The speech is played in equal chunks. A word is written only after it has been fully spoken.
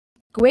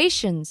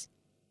equations.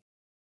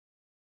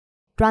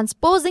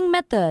 Transposing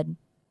method.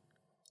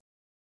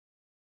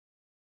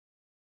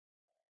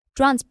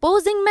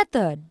 Transposing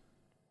method.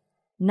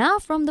 Now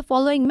from the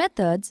following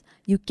methods,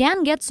 you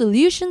can get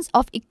solutions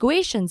of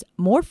equations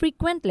more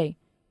frequently.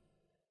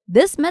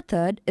 This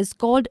method is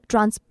called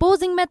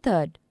transposing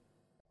method.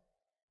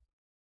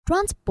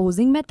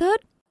 Transposing method?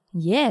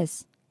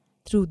 Yes.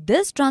 Through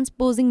this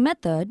transposing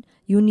method,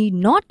 you need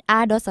not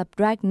add or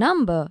subtract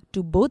number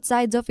to both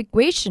sides of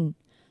equation.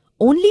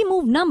 Only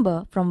move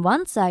number from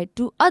one side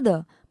to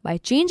other by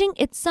changing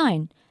its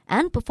sign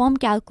and perform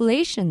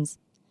calculations.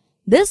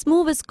 This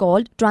move is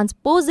called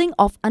transposing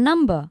of a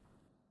number.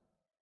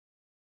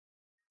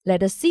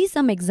 Let us see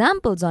some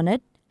examples on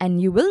it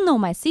and you will know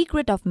my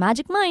secret of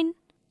magic mind.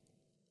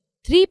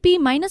 3p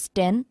minus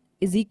 10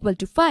 is equal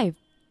to 5.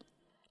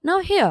 Now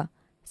here,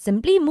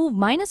 simply move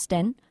minus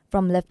 10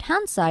 from left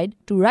hand side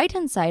to right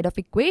hand side of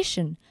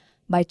equation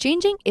by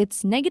changing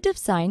its negative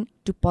sign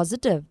to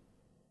positive.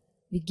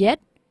 We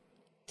get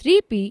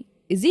 3p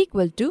is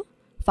equal to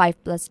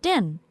 5 plus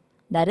 10.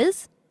 That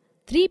is,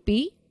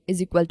 3p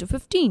is equal to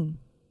 15.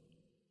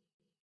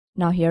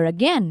 Now here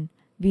again,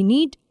 we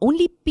need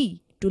only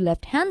p to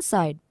left hand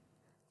side.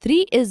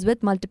 3 is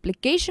with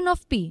multiplication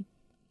of p.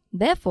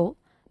 Therefore,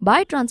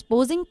 by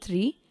transposing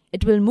 3,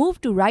 it will move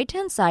to right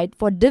hand side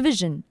for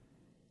division.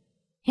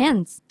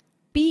 Hence,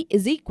 p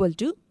is equal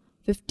to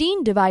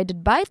 15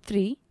 divided by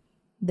 3.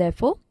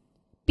 Therefore,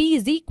 p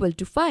is equal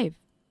to 5.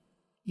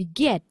 We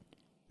get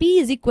p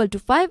is equal to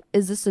 5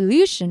 is the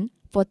solution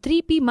for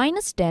 3p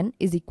minus 10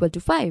 is equal to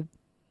 5.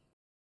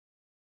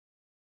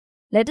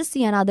 Let us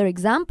see another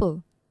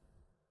example.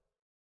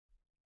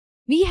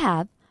 We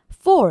have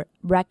 4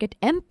 bracket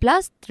m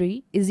plus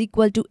 3 is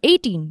equal to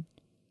 18.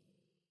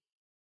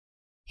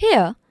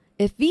 Here,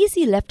 if we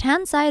see left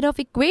hand side of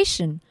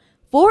equation,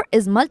 4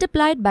 is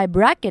multiplied by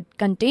bracket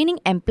containing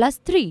m plus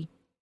 3.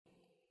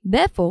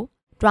 Therefore,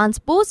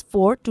 transpose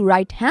 4 to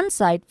right hand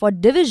side for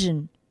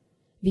division.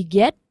 We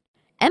get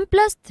m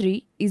plus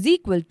 3 is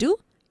equal to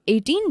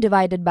 18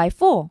 divided by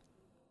 4.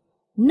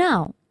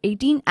 Now,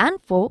 18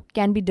 and 4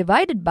 can be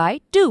divided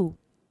by 2.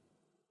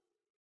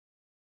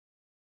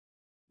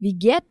 We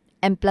get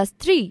m plus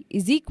 3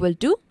 is equal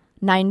to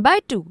 9 by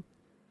 2.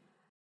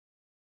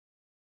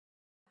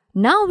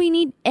 Now we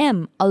need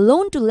m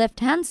alone to left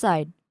hand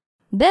side.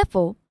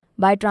 Therefore,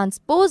 by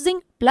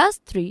transposing plus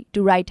 3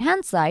 to right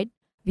hand side,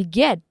 we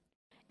get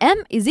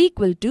m is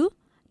equal to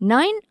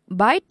 9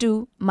 by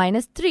 2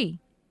 minus 3.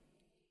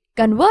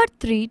 Convert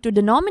 3 to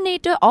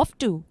denominator of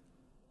 2.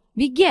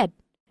 We get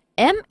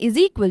m is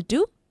equal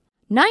to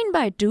 9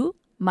 by 2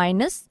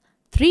 minus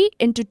 3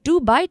 into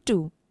 2 by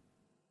 2.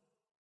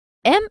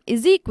 M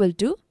is equal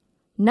to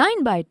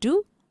 9 by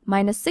 2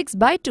 minus 6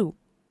 by 2.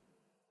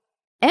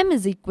 M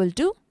is equal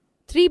to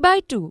 3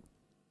 by 2.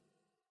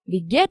 We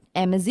get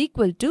m is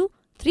equal to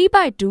 3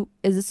 by 2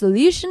 is a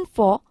solution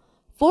for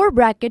 4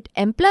 bracket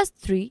m plus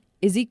 3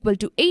 is equal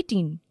to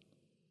 18.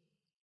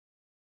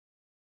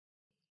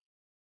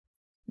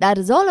 That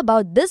is all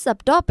about this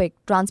subtopic,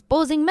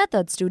 transposing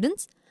method,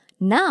 students.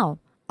 Now,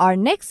 our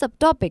next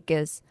subtopic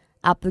is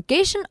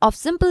application of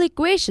simple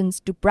equations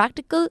to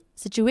practical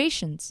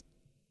situations.